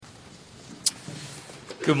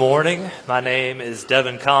Good morning. My name is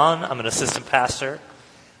Devin Kahn. I'm an assistant pastor,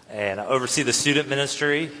 and I oversee the student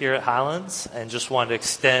ministry here at Highlands, and just wanted to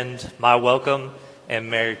extend my welcome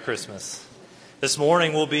and Merry Christmas. This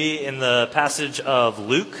morning we'll be in the passage of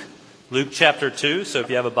Luke chapter 2, so if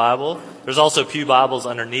you have a Bible, there's also pew Bibles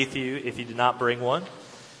underneath you if you did not bring one.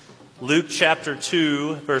 Luke chapter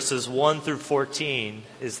 2, verses 1 through 14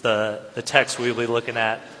 is the text we'll be looking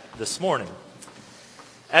at this morning.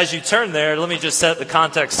 As you turn there, let me just set the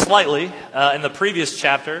context slightly. In the previous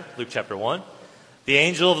chapter, Luke chapter 1, the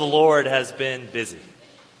angel of the Lord has been busy.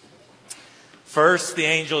 First, the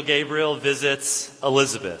angel Gabriel visits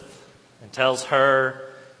Elizabeth and tells her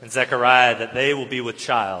and Zechariah that they will be with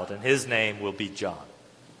child, and his name will be John.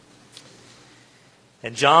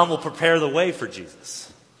 And John will prepare the way for Jesus.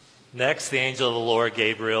 Next, the angel of the Lord,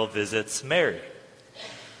 Gabriel, visits Mary.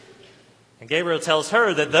 And Gabriel tells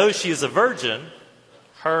her that though she is a virgin,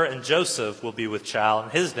 her and Joseph will be with child,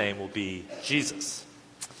 and his name will be Jesus.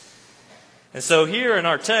 And so here in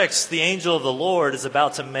our text, the angel of the Lord is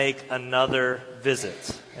about to make another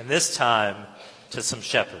visit, and this time to some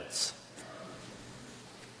shepherds.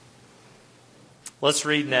 Let's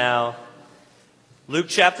read now Luke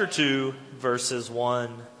chapter 2, verses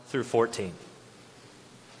 1 through 14.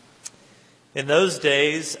 In those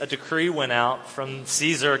days, a decree went out from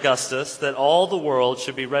Caesar Augustus that all the world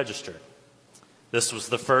should be registered. This was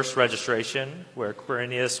the first registration where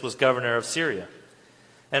Quirinius was governor of Syria.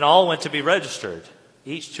 And all went to be registered,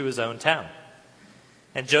 each to his own town.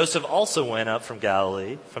 And Joseph also went up from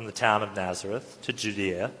Galilee, from the town of Nazareth, to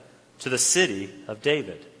Judea, to the city of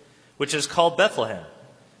David, which is called Bethlehem,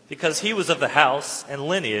 because he was of the house and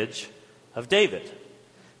lineage of David,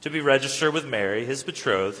 to be registered with Mary, his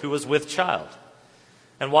betrothed, who was with child.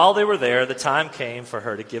 And while they were there, the time came for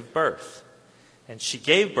her to give birth. And she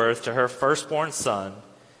gave birth to her firstborn son,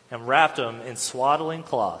 and wrapped him in swaddling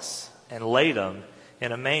cloths, and laid him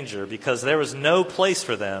in a manger, because there was no place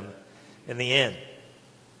for them in the inn.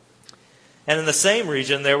 And in the same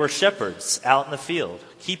region there were shepherds out in the field,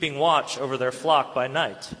 keeping watch over their flock by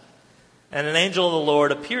night. And an angel of the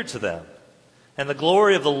Lord appeared to them, and the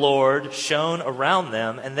glory of the Lord shone around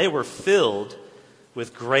them, and they were filled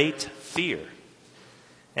with great fear.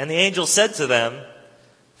 And the angel said to them,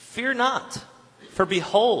 "Fear not. For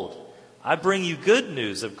behold, I bring you good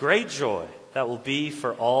news of great joy that will be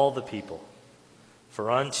for all the people.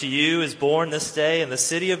 For unto you is born this day in the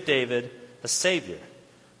city of David a Savior,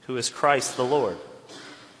 who is Christ the Lord.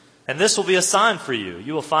 And this will be a sign for you.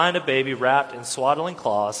 You will find a baby wrapped in swaddling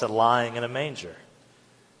cloths and lying in a manger."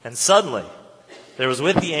 And suddenly there was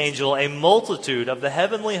with the angel a multitude of the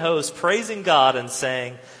heavenly host praising God and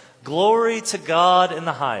saying, "Glory to God in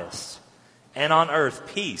the highest, and on earth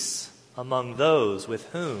peace among those with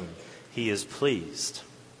whom he is pleased."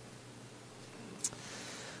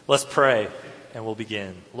 Let's pray and we'll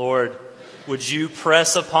begin. Lord, would you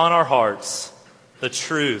press upon our hearts the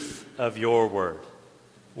truth of your word?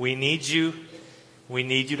 We need you. We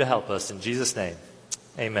need you to help us. In Jesus' name,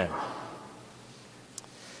 amen.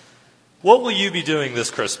 What will you be doing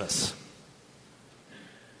this Christmas?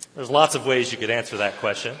 There's lots of ways you could answer that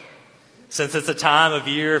question. Since it's a time of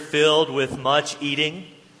year filled with much eating,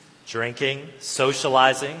 drinking,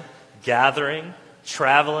 socializing, gathering,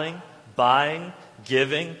 traveling, buying,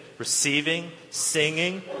 giving, receiving,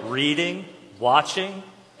 singing, reading, watching,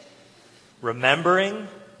 remembering,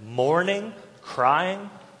 mourning, crying.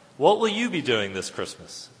 What will you be doing this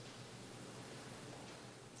Christmas?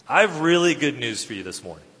 I have really good news for you this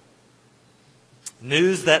morning.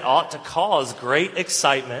 News that ought to cause great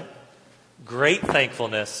excitement, great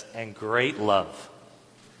thankfulness, and great love.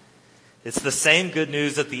 It's the same good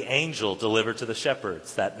news that the angel delivered to the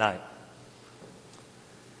shepherds that night.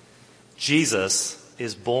 Jesus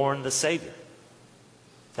is born the Savior.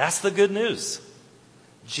 That's the good news.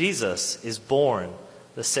 Jesus is born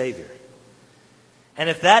the Savior. And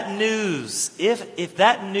if that news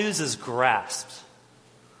is grasped,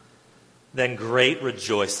 then great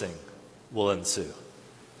rejoicing will ensue.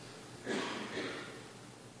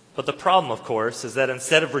 But the problem, of course, is that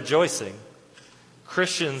instead of rejoicing,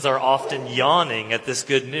 Christians are often yawning at this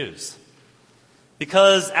good news.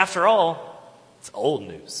 Because, after all, it's old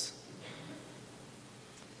news.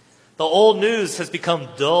 The old news has become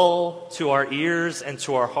dull to our ears and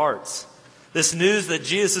to our hearts. This news that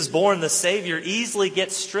Jesus is born the Savior easily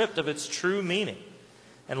gets stripped of its true meaning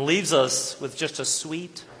and leaves us with just a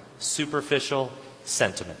sweet, superficial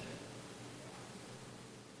sentiment.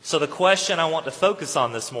 So the question I want to focus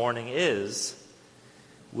on this morning is,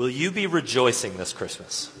 will you be rejoicing this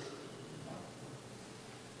Christmas?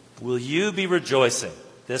 Will you be rejoicing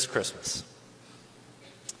this Christmas?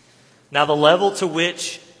 Now, the level to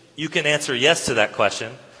which you can answer yes to that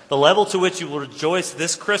question, the level to which you will rejoice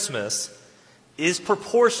this Christmas, is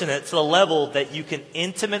proportionate to the level that you can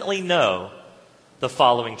intimately know the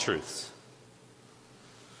following truths.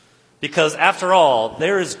 Because after all,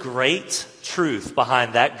 there is great truth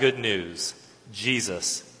behind that good news.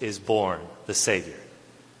 Jesus is born, the Savior.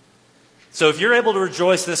 So if you're able to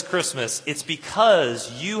rejoice this Christmas, it's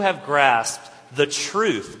because you have grasped the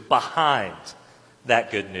truth behind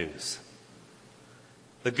that good news.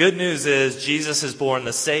 The good news is Jesus is born,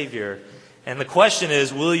 the Savior. And the question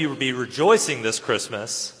is, will you be rejoicing this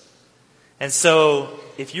Christmas? And so,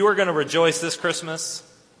 if you are going to rejoice this Christmas,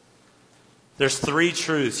 there's 3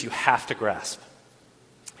 truths you have to grasp.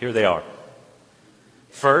 Here they are.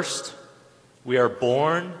 First, we are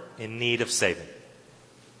born in need of saving.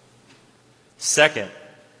 Second,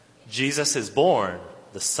 Jesus is born,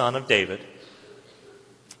 the Son of David.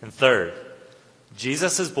 And third,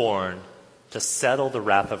 Jesus is born to settle the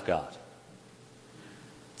wrath of God.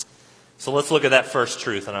 So let's look at that first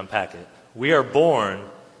truth and unpack it. We are born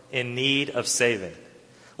in need of saving.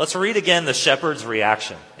 Let's read again the shepherd's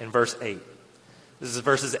reaction in verse 8. This is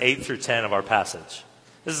verses 8 through 10 of our passage.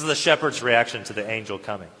 This is the shepherd's reaction to the angel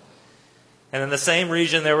coming. And in the same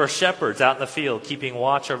region there were shepherds out in the field, keeping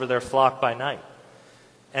watch over their flock by night.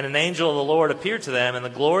 And an angel of the Lord appeared to them, and the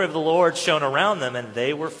glory of the Lord shone around them, and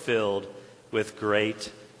they were filled with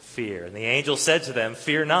great fear. And the angel said to them,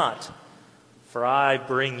 "Fear not, for I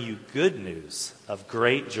bring you good news of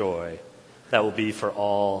great joy that will be for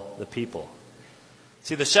all the people."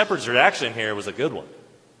 See, the shepherd's reaction here was a good one.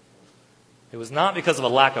 It was not because of a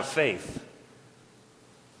lack of faith.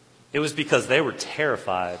 It was because they were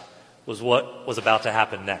terrified was what was about to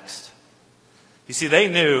happen next. You see, they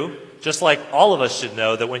knew, just like all of us should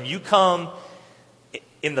know, that when you come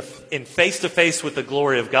in face-to-face with the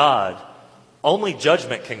glory of God, only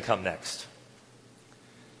judgment can come next.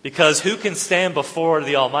 Because who can stand before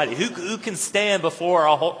the Almighty? Who can stand before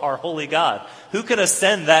our holy God? Who can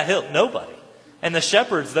ascend that hill? Nobody. And the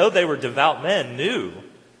shepherds, though they were devout men, knew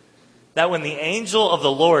that when the angel of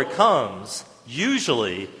the Lord comes,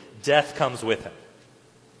 usually death comes with him.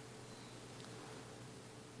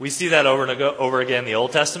 We see that over and over again in the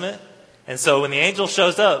Old Testament. And so when the angel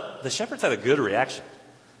shows up, the shepherds had a good reaction.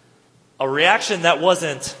 A reaction that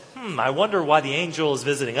wasn't, I wonder why the angel is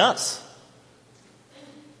visiting us.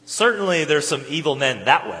 Certainly there's some evil men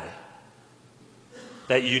that way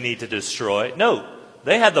that you need to destroy. No,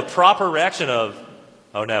 they had the proper reaction of,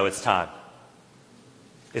 oh no, it's time.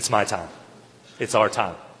 It's my time. It's our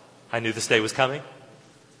time. I knew this day was coming.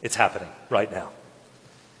 It's happening right now.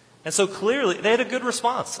 And so clearly, they had a good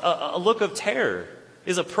response. A look of terror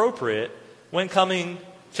is appropriate when coming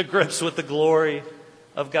to grips with the glory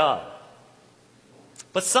of God.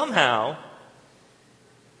 But somehow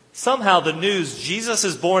the news, Jesus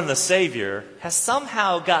is born the Savior, has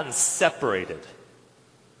somehow gotten separated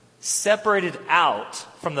out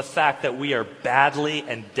from the fact that we are badly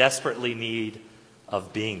and desperately in need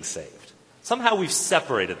of being saved. Somehow we've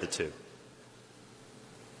separated the two.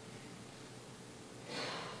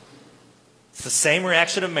 It's the same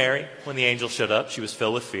reaction of Mary when the angel showed up. She was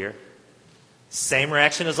filled with fear. Same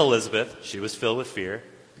reaction as Elizabeth. She was filled with fear.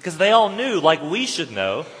 Because they all knew, like we should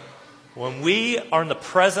know, when we are in the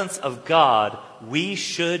presence of God, we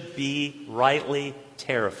should be rightly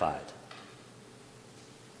terrified.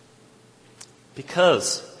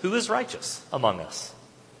 Because who is righteous among us?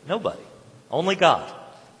 Nobody. Only God.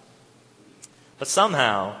 But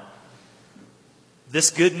somehow, this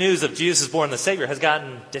good news of Jesus born the Savior has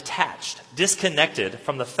gotten detached, disconnected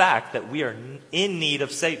from the fact that we are in need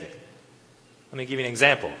of saving. Let me give you an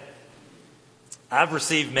example. I've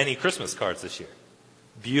received many Christmas cards this year.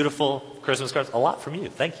 Beautiful Christmas cards. A lot from you.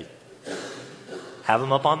 Thank you. Have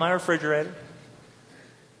them up on my refrigerator.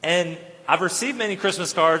 And I've received many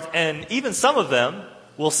Christmas cards, and even some of them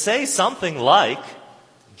will say something like,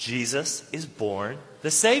 Jesus is born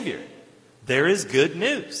the Savior. There is good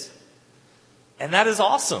news. And that is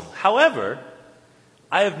awesome. However,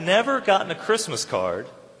 I have never gotten a Christmas card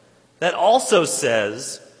that also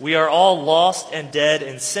says we are all lost and dead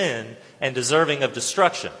in sin and deserving of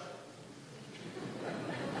destruction.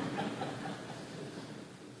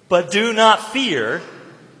 But do not fear,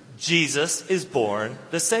 Jesus is born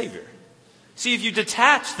the Savior. See, if you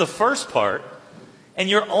detach the first part and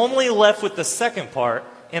you're only left with the second part,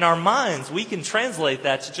 in our minds we can translate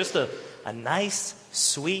that to just a nice,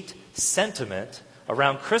 sweet sentiment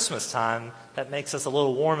around Christmas time that makes us a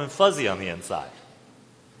little warm and fuzzy on the inside.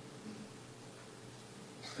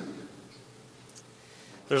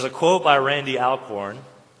 There's a quote by Randy Alcorn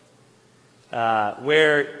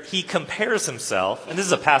where he compares himself, and this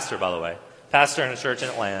is a pastor, by the way, pastor in a church in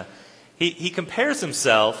Atlanta. He compares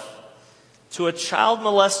himself to a child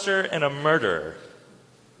molester and a murderer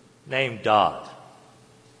named Dodd.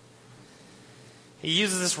 He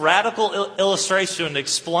uses this radical illustration to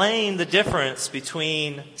explain the difference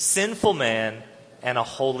between sinful man and a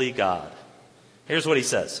holy God. Here's what he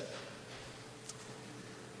says.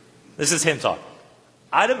 This is him talking.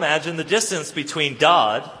 I'd imagine the distance between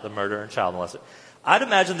Dodd, the murderer and child molester, I'd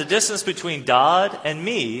imagine the distance between Dodd and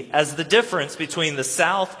me as the difference between the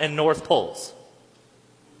South and North Poles.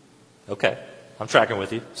 Okay, I'm tracking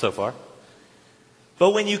with you so far.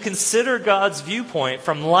 But when you consider God's viewpoint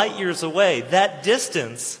from light years away, that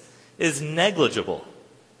distance is negligible.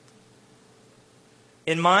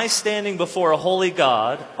 In my standing before a holy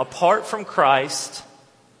God, apart from Christ,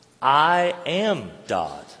 I am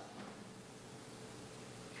Dodd.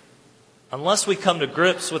 Unless we come to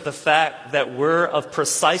grips with the fact that we're of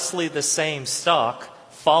precisely the same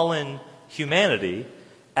stock, fallen humanity,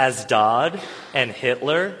 as Dodd and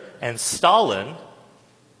Hitler and Stalin,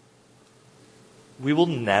 we will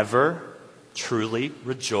never truly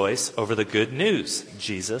rejoice over the good news.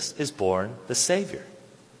 Jesus is born the Savior.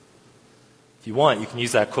 If you want, you can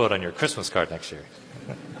use that quote on your Christmas card next year.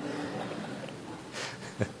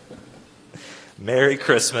 Merry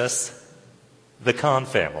Christmas, the Kahn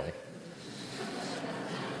family.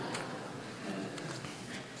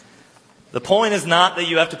 The point is not that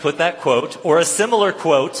you have to put that quote or a similar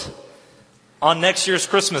quote on next year's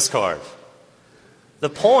Christmas card. The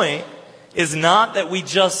point is not that we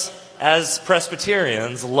just, as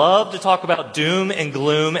Presbyterians, love to talk about doom and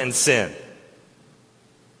gloom and sin.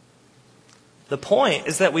 The point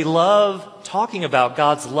is that we love talking about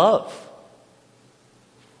God's love.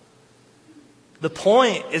 The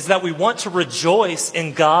point is that we want to rejoice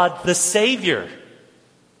in God the Savior.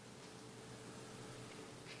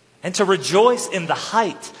 And to rejoice in the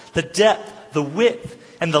height, the depth, the width,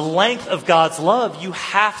 and the length of God's love, you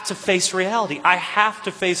have to face reality. I have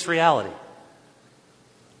to face reality.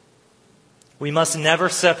 We must never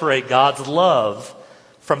separate God's love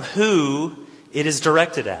from who it is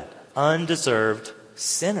directed at, undeserved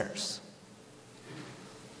sinners.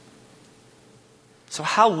 So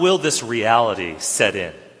how will this reality set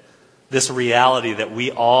in? This reality that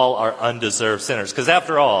we all are undeserved sinners. Because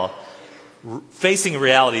after all, facing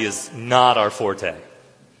reality is not our forte.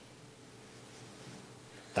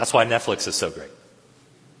 That's why Netflix is so great.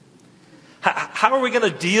 How are we going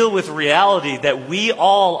to deal with reality that we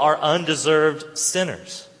all are undeserved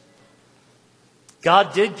sinners?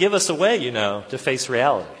 God did give us a way, to face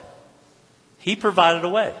reality. He provided a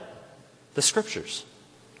way, the Scriptures.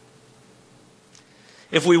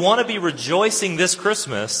 If we want to be rejoicing this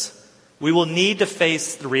Christmas, we will need to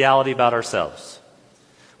face the reality about ourselves.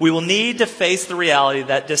 We will need to face the reality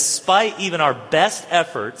that despite even our best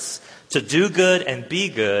efforts to do good and be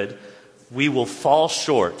good, we will fall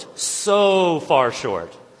short, so far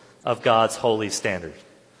short, of God's holy standard.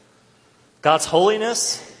 God's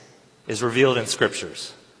holiness is revealed in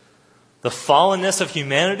Scriptures. The fallenness of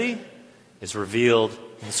humanity is revealed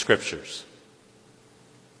in the Scriptures.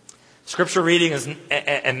 Scripture reading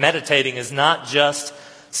and meditating is not just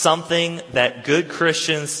something that good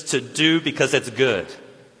Christians to do because it's good.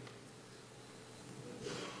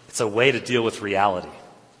 It's a way to deal with reality.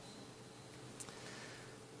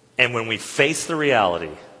 And when we face the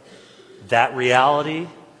reality, that reality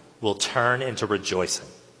will turn into rejoicing.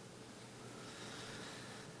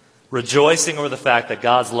 Rejoicing over the fact that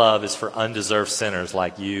God's love is for undeserved sinners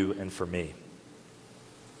like you and for me.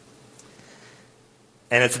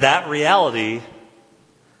 And it's that reality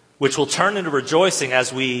which will turn into rejoicing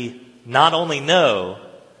as we not only know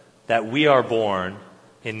that we are born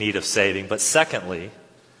in need of saving, but secondly,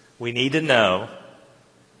 we need to know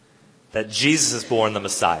that Jesus is born the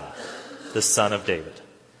Messiah, the Son of David.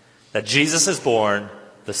 That Jesus is born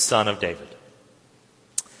the Son of David.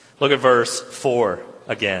 Look at verse 4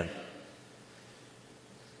 again.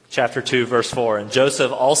 Chapter 2, verse 4. And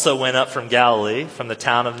Joseph also went up from Galilee, from the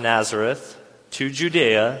town of Nazareth, to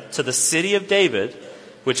Judea, to the city of David,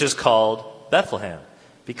 which is called Bethlehem,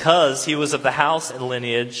 because he was of the house and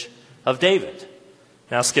lineage of David.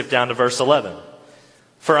 Now skip down to verse 11.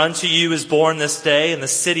 For unto you is born this day in the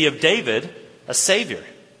city of David a Savior,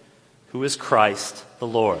 who is Christ the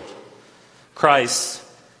Lord. Christ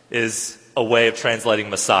is a way of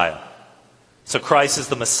translating Messiah. So Christ is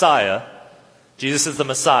the Messiah. Jesus is the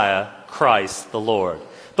Messiah. Christ the Lord.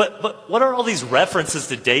 But what are all these references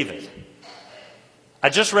to David? I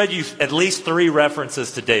just read you at least 3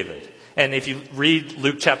 references to David. And if you read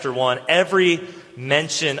Luke chapter 1, every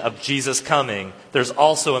mention of Jesus coming, there's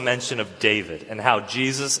also a mention of David and how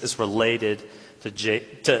Jesus is related to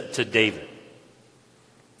David.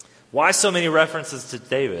 Why so many references to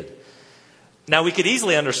David? Now, we could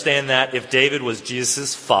easily understand that if David was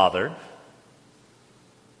Jesus' father.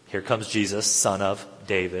 Here comes Jesus, son of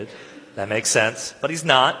David. That makes sense. But he's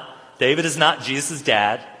not. David is not Jesus'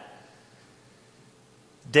 dad.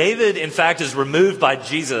 David, in fact, is removed by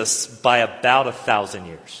Jesus by about 1,000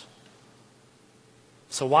 years.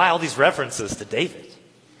 So why all these references to David?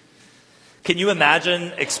 Can you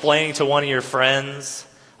imagine explaining to one of your friends,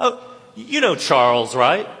 "Oh, you know Charles,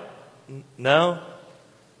 right?" No?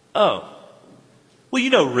 "Oh. Well, you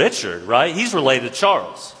know Richard, right? He's related to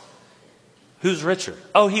Charles." "Who's Richard?"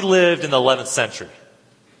 "Oh, he lived in the 11th century."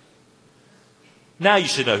 "Now you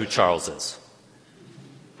should know who Charles is."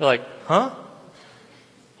 You're like, huh?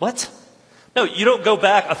 What? No, you don't go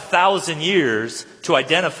back 1,000 years to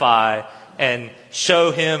identify and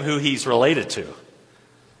show him who he's related to.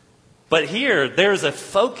 But here, there's a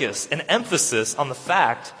focus, an emphasis on the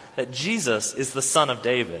fact that Jesus is the son of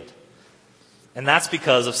David. And that's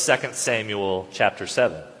because of 2 Samuel chapter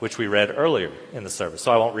 7, which we read earlier in the service.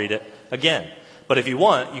 So I won't read it again. But if you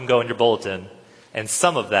want, you can go in your bulletin, and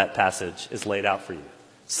some of that passage is laid out for you.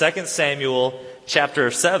 2 Samuel chapter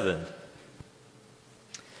 7.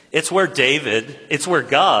 It's where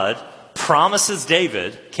God promises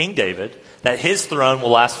David, King David, that his throne will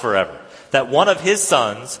last forever. That one of his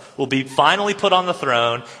sons will be finally put on the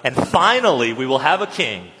throne, and finally we will have a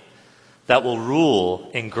king that will rule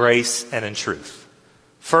in grace and in truth.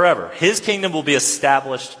 Forever. His kingdom will be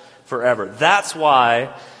established forever. That's why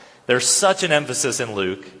there's such an emphasis in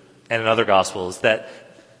Luke and in other Gospels that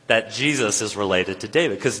Jesus is related to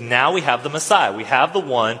David. Because now we have the Messiah. We have the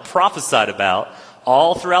one prophesied about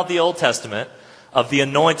all throughout the Old Testament of the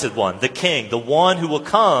anointed one, the king, the one who will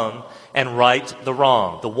come and right the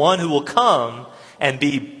wrong, the one who will come and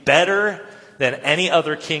be better than any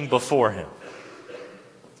other king before him.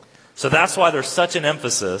 So that's why there's such an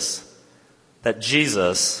emphasis that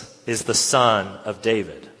Jesus is the son of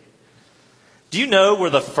David. Do you know where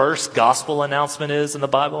the first gospel announcement is in the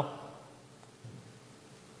Bible?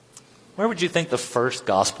 Where would you think the first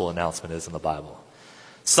gospel announcement is in the Bible?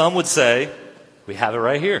 Some would say, we have it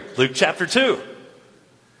right here, Luke chapter 2.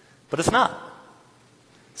 But it's not.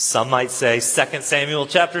 Some might say 2 Samuel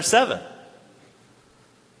chapter 7.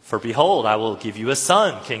 For behold, I will give you a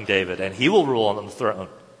son, King David, and he will rule on the throne.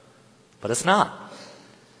 But it's not.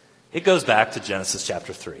 It goes back to Genesis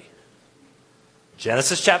chapter 3.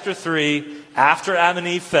 Genesis chapter 3, after Adam and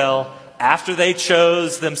Eve fell, after they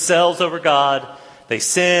chose themselves over God, they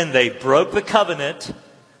sinned, they broke the covenant.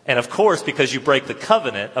 And of course, because you break the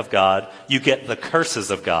covenant of God, you get the curses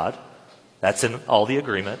of God. That's in all the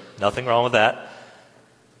agreement. Nothing wrong with that.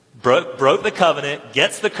 Broke the covenant,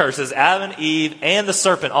 gets the curses. Adam and Eve and the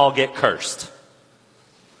serpent all get cursed.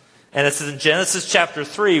 And it's in Genesis chapter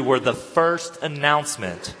 3 where the first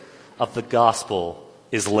announcement of the gospel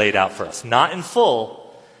is laid out for us. Not in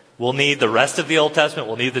full. We'll need the rest of the Old Testament.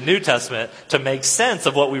 We'll need the New Testament to make sense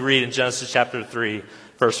of what we read in Genesis chapter 3,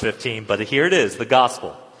 verse 15. But here it is, the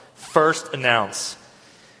gospel. First announced,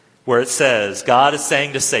 where it says, God is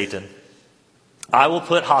saying to Satan, I will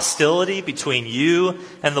put hostility between you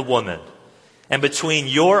and the woman, and between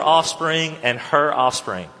your offspring and her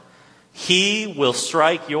offspring. He will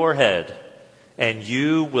strike your head, and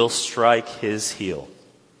you will strike his heel.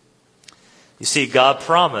 You see, God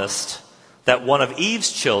promised that one of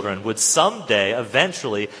Eve's children would someday,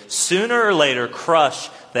 eventually, sooner or later, crush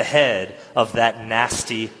the head of that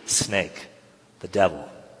nasty snake, the devil.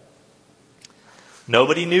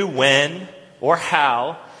 Nobody knew when or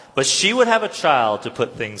how, but she would have a child to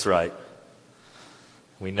put things right.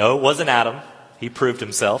 We know it wasn't Adam. He proved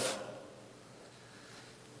himself.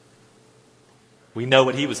 We know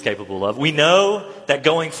what he was capable of. We know that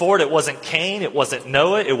going forward, it wasn't Cain, it wasn't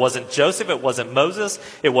Noah, it wasn't Joseph, it wasn't Moses,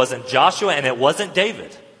 it wasn't Joshua, and it wasn't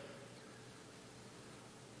David.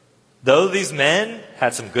 Though these men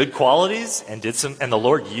had some good qualities and the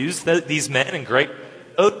Lord used these men in great,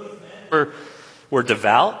 were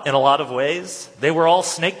devout in a lot of ways, they were all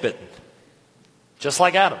snake bitten, just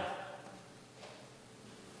like Adam.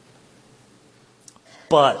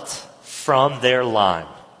 But from their line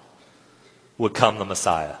would come the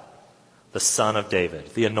Messiah, the Son of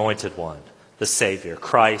David, the Anointed One, the Savior,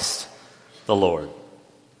 Christ the Lord.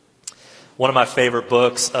 One of my favorite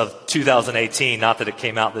books of 2018, not that it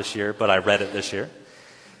came out this year, but I read it this year,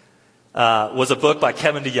 was a book by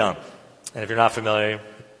Kevin DeYoung. And if you're not familiar,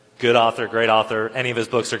 good author, great author. Any of his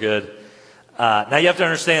books are good. Now you have to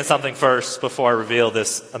understand something first before I reveal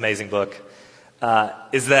this amazing book,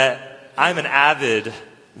 is that I'm an avid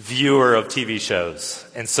viewer of TV shows,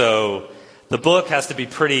 and so the book has to be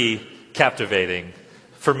pretty captivating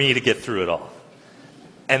for me to get through it all.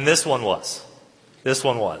 And this one was. This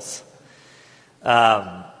one was.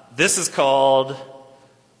 This is called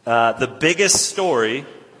The Biggest Story,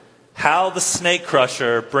 How the Snake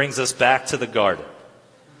Crusher Brings Us Back to the Garden.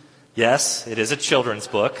 Yes, it is a children's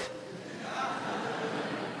book.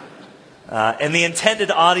 And the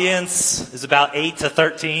intended audience is about 8 to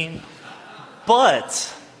 13.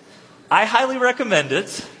 But I highly recommend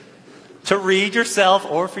it to read yourself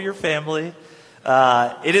or for your family.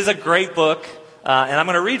 It is a great book, and I'm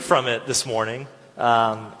going to read from it this morning.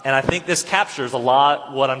 And I think this captures a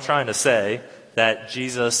lot what I'm trying to say, that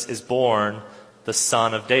Jesus is born the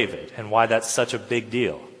Son of David, and why that's such a big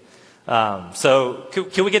deal. So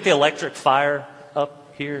can we get the electric fire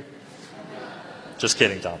up here? Just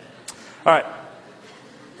kidding, Tom. All right.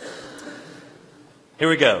 Here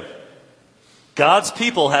we go. God's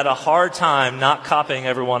people had a hard time not copying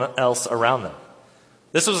everyone else around them.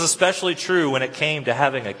 This was especially true when it came to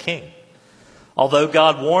having a king. Although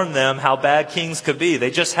God warned them how bad kings could be, they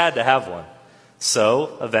just had to have one.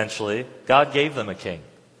 So, eventually, God gave them a king.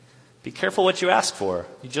 Be careful what you ask for.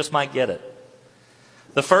 You just might get it.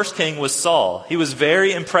 The first king was Saul. He was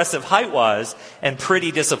very impressive height-wise and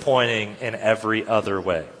pretty disappointing in every other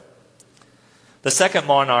way. The second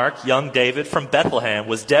monarch, young David from Bethlehem,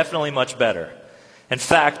 was definitely much better. In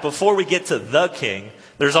fact, before we get to the king,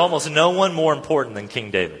 there's almost no one more important than King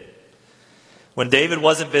David. When David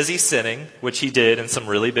wasn't busy sinning, which he did in some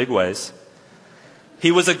really big ways, he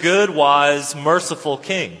was a good, wise, merciful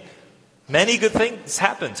king. Many good things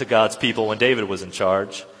happened to God's people when David was in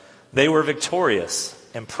charge. They were victorious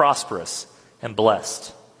and prosperous and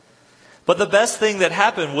blessed. But the best thing that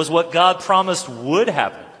happened was what God promised would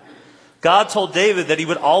happen. God told David that he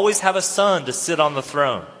would always have a son to sit on the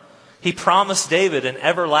throne. He promised David an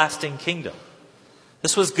everlasting kingdom.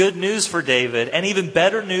 This was good news for David, and even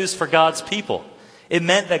better news for God's people. It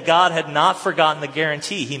meant that God had not forgotten the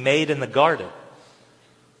guarantee he made in the garden.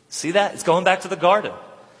 See that? It's going back to the garden.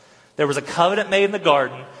 There was a covenant made in the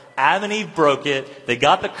garden. Adam and Eve broke it. They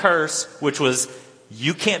got the curse, which was,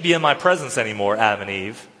 you can't be in my presence anymore, Adam and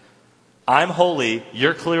Eve. I'm holy.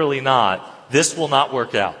 You're clearly not. This will not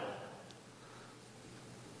work out.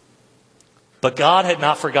 But God had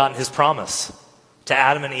not forgotten his promise to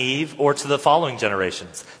Adam and Eve or to the following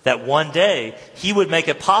generations, that one day he would make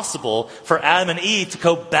it possible for Adam and Eve to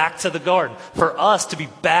go back to the garden, for us to be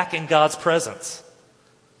back in God's presence.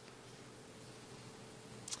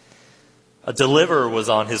 A deliverer was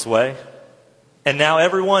on his way, and now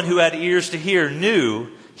everyone who had ears to hear knew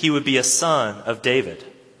he would be a son of David.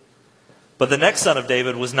 But the next son of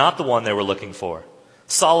David was not the one they were looking for.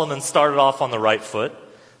 Solomon started off on the right foot,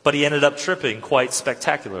 but he ended up tripping quite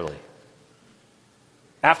spectacularly.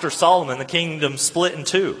 After Solomon, the kingdom split in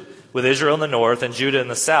two, with Israel in the north and Judah in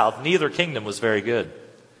the south. Neither kingdom was very good.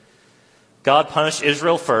 God punished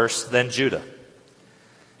Israel first, then Judah.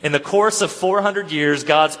 In the course of 400 years,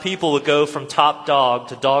 God's people would go from top dog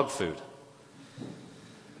to dog food.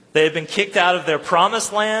 They had been kicked out of their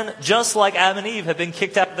promised land, just like Adam and Eve had been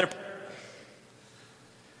kicked out of their paradise.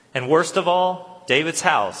 And worst of all, David's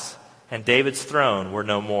house and David's throne were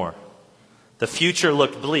no more. The future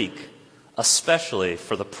looked bleak, especially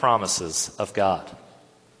for the promises of God.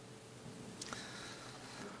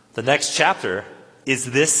 The next chapter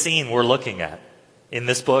is this scene we're looking at in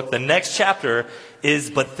this book. The next chapter is,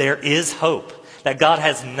 but there is hope. That God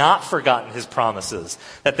has not forgotten his promises.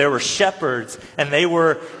 That there were shepherds and they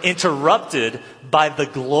were interrupted by the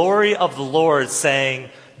glory of the Lord saying,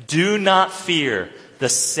 do not fear, the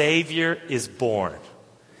Savior is born.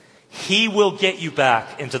 He will get you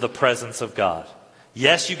back into the presence of God.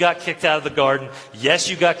 Yes, you got kicked out of the garden. Yes,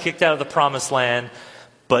 you got kicked out of the promised land.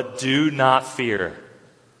 But do not fear.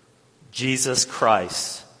 Jesus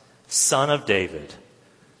Christ, Son of David,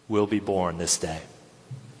 will be born this day.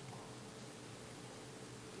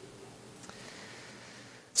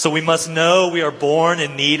 So we must know we are born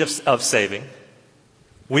in need of saving.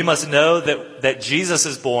 We must know that Jesus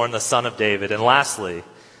is born, the Son of David. And lastly,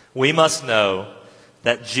 we must know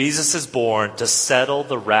that Jesus is born to settle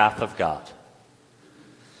the wrath of God.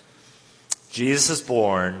 Jesus is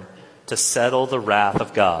born to settle the wrath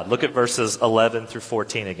of God. Look at verses 11 through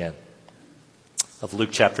 14 again of Luke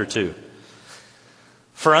chapter 2.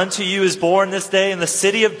 For unto you is born this day in the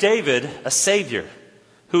city of David a Savior,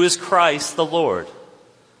 who is Christ the Lord.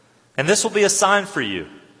 And this will be a sign for you.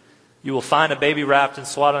 You will find a baby wrapped in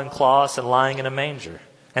swaddling cloths and lying in a manger.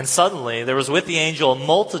 And suddenly there was with the angel a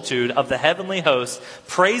multitude of the heavenly host,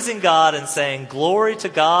 praising God and saying, Glory to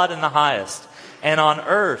God in the highest, and on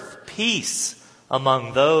earth peace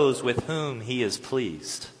among those with whom he is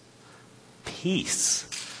pleased. Peace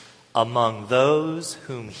among those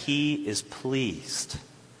whom he is pleased.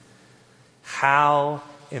 How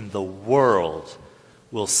in the world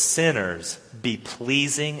will sinners be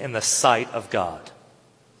pleasing in the sight of God?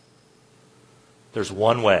 There's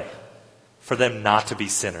one way for them not to be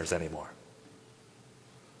sinners anymore.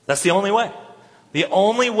 That's the only way. The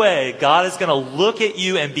only way God is going to look at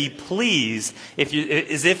you and be pleased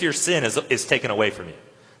is if your sin is taken away from you.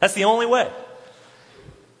 That's the only way.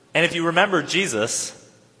 And if you remember Jesus,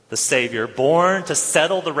 the Savior, born to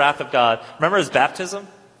settle the wrath of God, remember his baptism?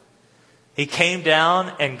 He came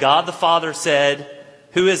down and God the Father said,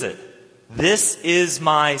 who is it? This is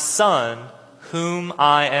my Son, whom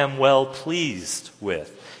I am well pleased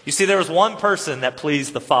with. You see, there was one person that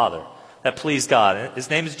pleased the Father, that pleased God, and his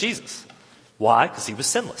name is Jesus. Why? Because he was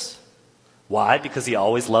sinless. Why? Because he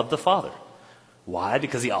always loved the Father. Why?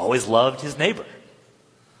 Because he always loved his neighbor.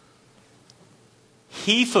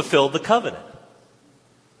 He fulfilled the covenant.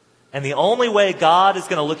 And the only way God is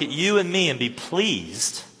going to look at you and me and be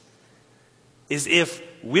pleased is if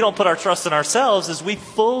we don't put our trust in ourselves, is we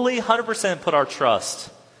fully 100% put our trust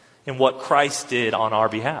in what Christ did on our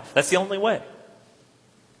behalf. That's the only way.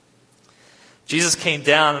 Jesus came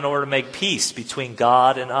down in order to make peace between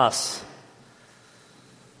God and us.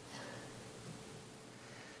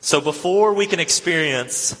 So before we can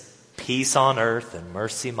experience peace on earth and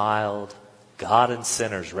mercy mild, God and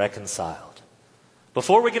sinners reconciled,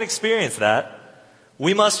 before we can experience that,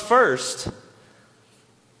 we must first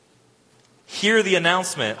hear the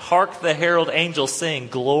announcement, hark the herald angels sing,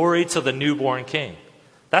 glory to the newborn King.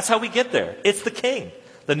 That's how we get there. It's the King.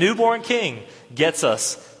 The newborn King gets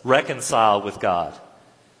us reconciled with God.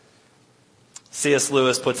 C.S.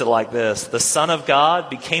 Lewis puts it like this: the Son of God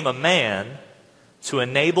became a man to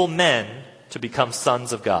enable men to become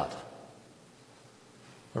sons of God.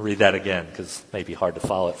 I'll read that again because it may be hard to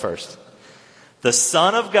follow at first. The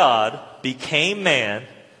Son of God became man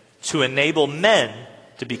to enable men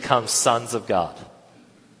to become sons of God.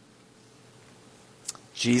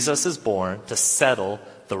 Jesus is born to settle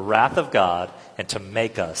the wrath of God and to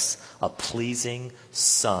make us a pleasing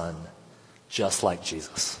son, just like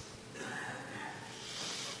Jesus.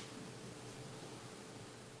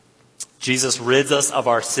 Jesus rids us of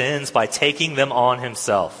our sins by taking them on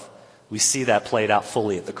himself. We see that played out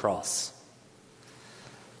fully at the cross.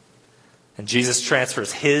 And Jesus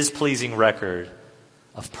transfers his pleasing record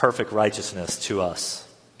of perfect righteousness to us.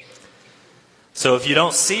 So if you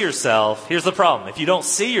don't see yourself, here's the problem. If you don't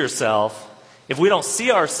see yourself, if we don't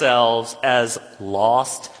see ourselves as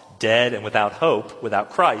lost, dead, and without hope,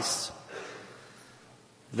 without Christ,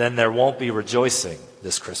 then there won't be rejoicing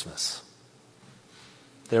this Christmas.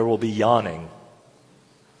 There will be yawning.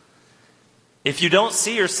 If you don't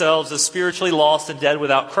see yourselves as spiritually lost and dead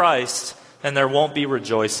without Christ, then there won't be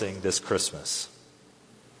rejoicing this Christmas.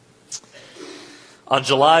 On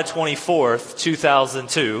July 24th,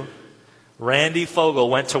 2002, Randy Fogel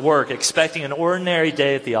went to work expecting an ordinary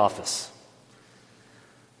day at the office.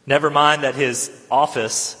 Never mind that his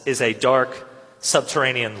office is a dark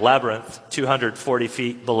subterranean labyrinth 240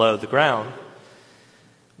 feet below the ground,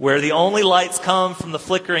 where the only lights come from the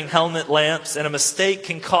flickering helmet lamps, and a mistake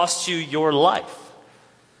can cost you your life.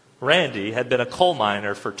 Randy had been a coal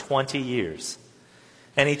miner for 20 years,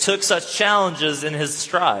 and he took such challenges in his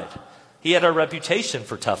stride. He had a reputation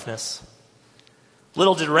for toughness.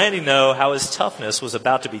 Little did Randy know how his toughness was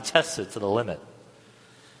about to be tested to the limit.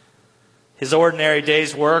 His ordinary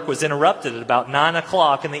day's work was interrupted at about 9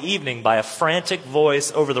 o'clock in the evening by a frantic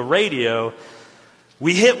voice over the radio,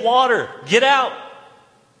 "We hit water! Get out!"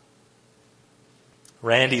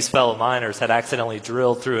 Randy's fellow miners had accidentally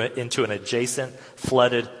drilled through into an adjacent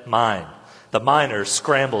flooded mine. The miners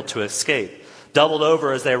scrambled to escape, doubled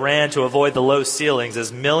over as they ran to avoid the low ceilings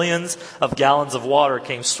as millions of gallons of water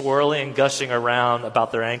came swirling and gushing around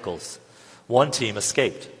about their ankles. One team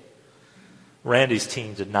escaped. Randy's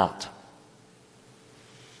team did not.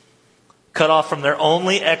 Cut off from their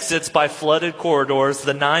only exits by flooded corridors,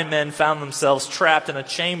 the 9 men found themselves trapped in a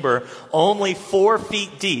chamber only 4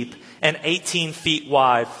 feet deep and 18 feet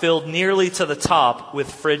wide, filled nearly to the top with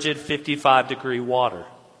frigid 55-degree water.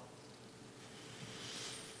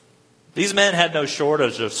 These men had no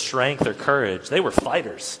shortage of strength or courage. They were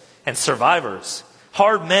fighters and survivors,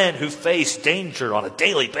 hard men who faced danger on a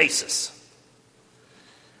daily basis.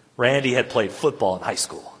 Randy had played football in high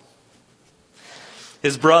school.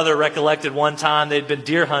 His brother recollected one time they'd been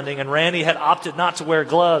deer hunting, and Randy had opted not to wear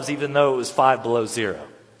gloves even though it was 5 below zero.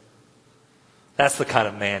 That's the kind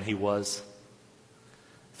of man he was.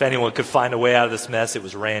 If anyone could find a way out of this mess, it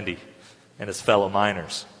was Randy. and his fellow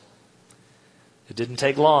miners. It didn't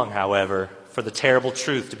take long, however, for the terrible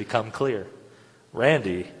truth to become clear.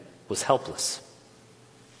 Randy was helpless.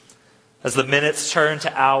 As the minutes turned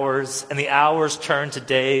to hours and the hours turned to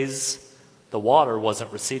days, the water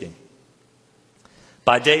wasn't receding.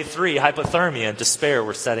 By day 3, hypothermia and despair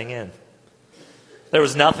were setting in. There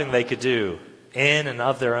was nothing they could do in and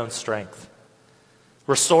of their own strength.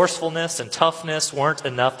 Resourcefulness and toughness weren't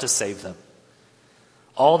enough to save them.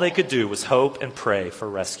 All they could do was hope and pray for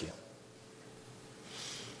rescue.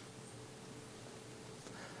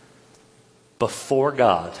 Before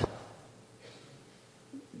God,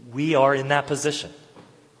 we are in that position.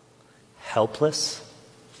 Helpless.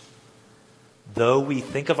 Though we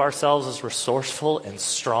think of ourselves as resourceful and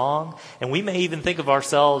strong, and we may even think of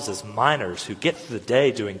ourselves as miners who get through the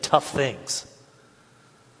day doing tough things.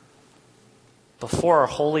 Before our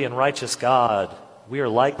holy and righteous God, we are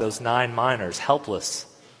like those 9 miners, helpless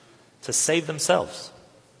to save themselves.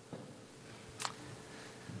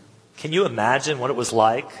 Can you imagine what it was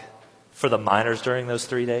like for the miners during those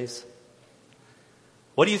 3 days?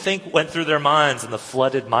 What do you think went through their minds in the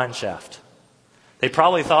flooded mine shaft? They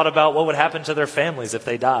probably thought about what would happen to their families if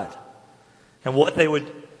they died, and what they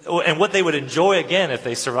would enjoy again if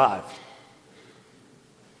they survived.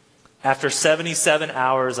 After 77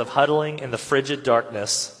 hours of huddling in the frigid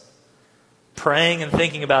darkness, praying and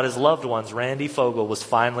thinking about his loved ones, Randy Fogel was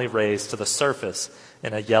finally raised to the surface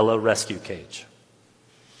in a yellow rescue cage.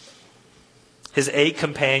 His 8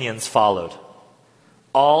 companions followed.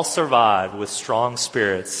 All survived with strong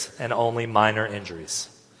spirits and only minor injuries.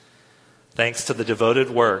 Thanks to the devoted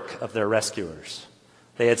work of their rescuers.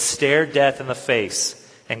 They had stared death in the face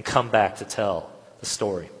and come back to tell the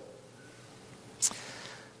story.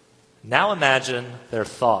 Now imagine their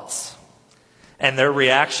thoughts and their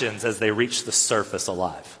reactions as they reached the surface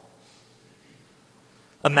alive.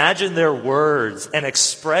 Imagine their words and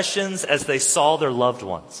expressions as they saw their loved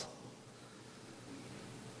ones.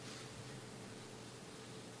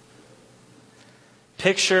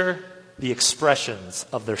 Picture the expressions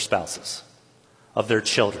of their spouses, of their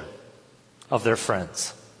children, of their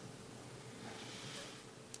friends.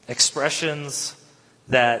 Expressions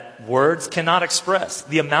that words cannot express.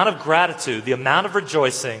 The amount of gratitude, the amount of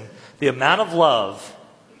rejoicing, the amount of love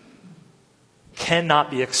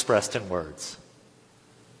cannot be expressed in words.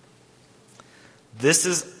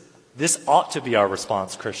 This ought to be our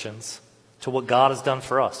response, Christians, to what God has done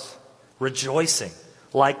for us. Rejoicing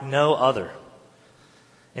like no other.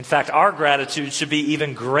 In fact, our gratitude should be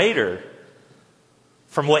even greater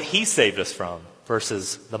from what He saved us from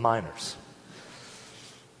versus the miners.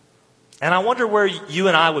 And I wonder where you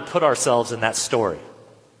and I would put ourselves in that story.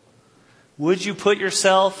 Would you put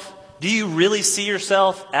yourself, do you really see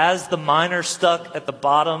yourself as the miner stuck at the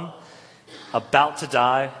bottom, about to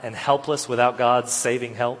die and helpless without God's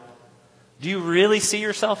saving help? Do you really see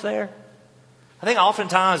yourself there? I think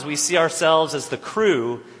oftentimes we see ourselves as the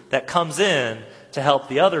crew that comes in to help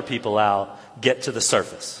the other people out get to the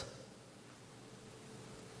surface.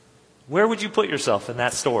 Where would you put yourself in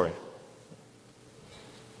that story?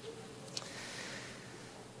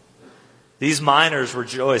 These miners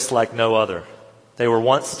rejoiced like no other. They were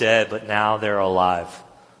once dead, but now they're alive.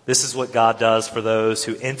 This is what God does for those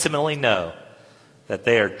who intimately know that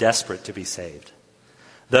they are desperate to be saved.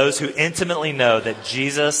 Those who intimately know that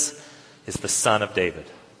Jesus is the Son of David.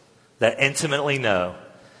 That intimately know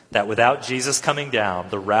that without Jesus coming down,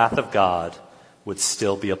 the wrath of God would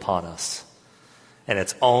still be upon us. And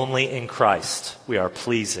it's only in Christ we are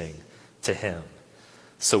pleasing to Him.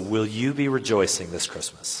 So will you be rejoicing this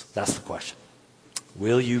Christmas? That's the question.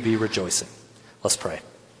 Will you be rejoicing? Let's pray.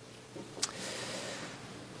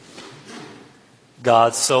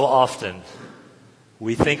 God, so often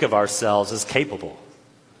we think of ourselves as capable.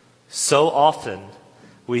 So often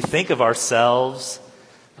we think of ourselves,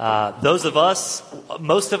 most of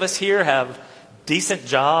us here have decent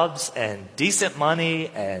jobs and decent money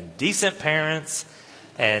and decent parents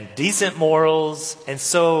and decent morals. And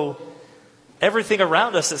so everything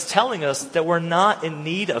around us is telling us that we're not in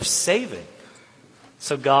need of saving.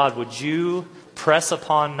 So God, would you press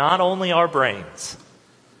upon not only our brains,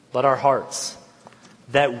 but our hearts,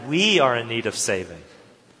 that we are in need of saving.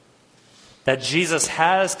 That Jesus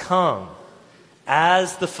has come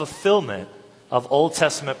as the fulfillment of Old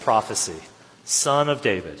Testament prophecy, Son of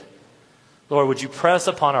David. Lord, would you press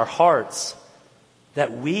upon our hearts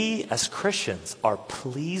that we as Christians are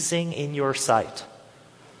pleasing in your sight.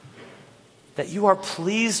 That you are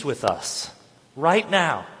pleased with us right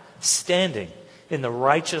now, standing in the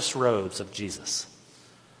righteous robes of Jesus.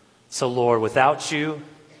 So Lord, without you,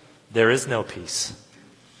 there is no peace.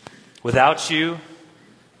 Without you,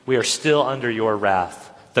 we are still under your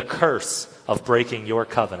wrath, the curse of breaking your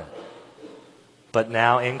covenant. But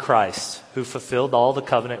now in Christ, who fulfilled all the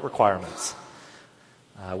covenant requirements,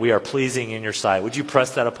 we are pleasing in your sight. Would you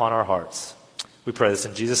press that upon our hearts? We pray this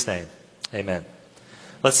in Jesus' name. Amen.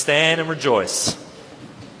 Let's stand and rejoice.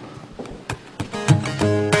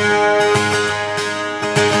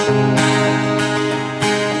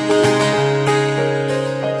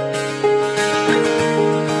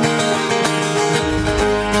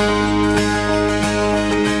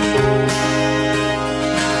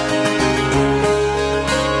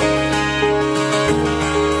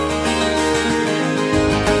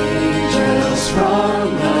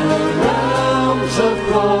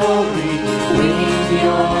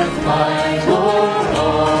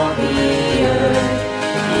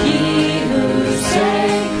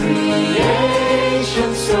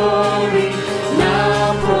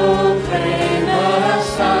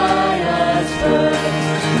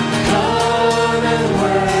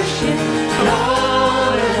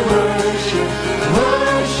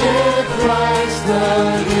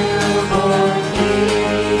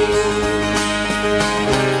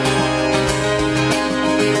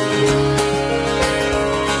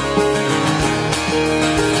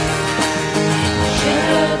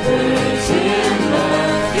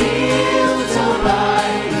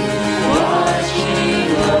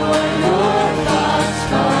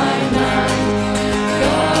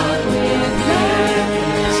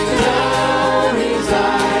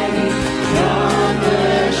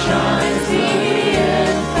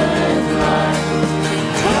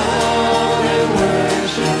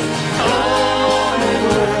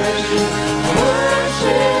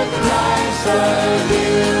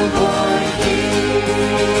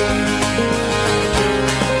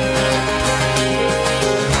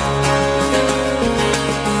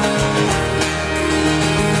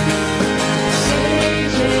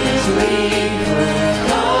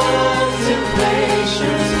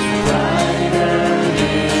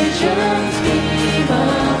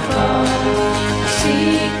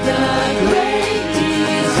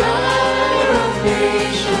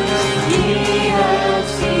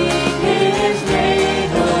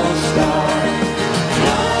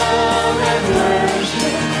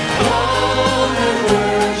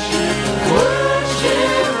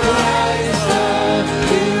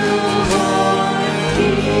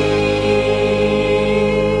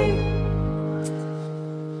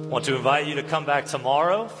 To invite you to come back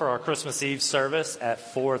tomorrow for our Christmas Eve service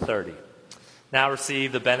at 4:30. Now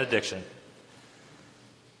receive the benediction.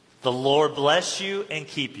 The Lord bless you and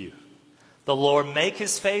keep you. The Lord make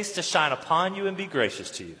his face to shine upon you and be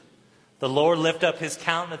gracious to you. The Lord lift up his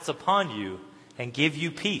countenance upon you and give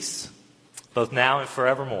you peace, both now and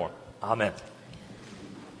forevermore. Amen.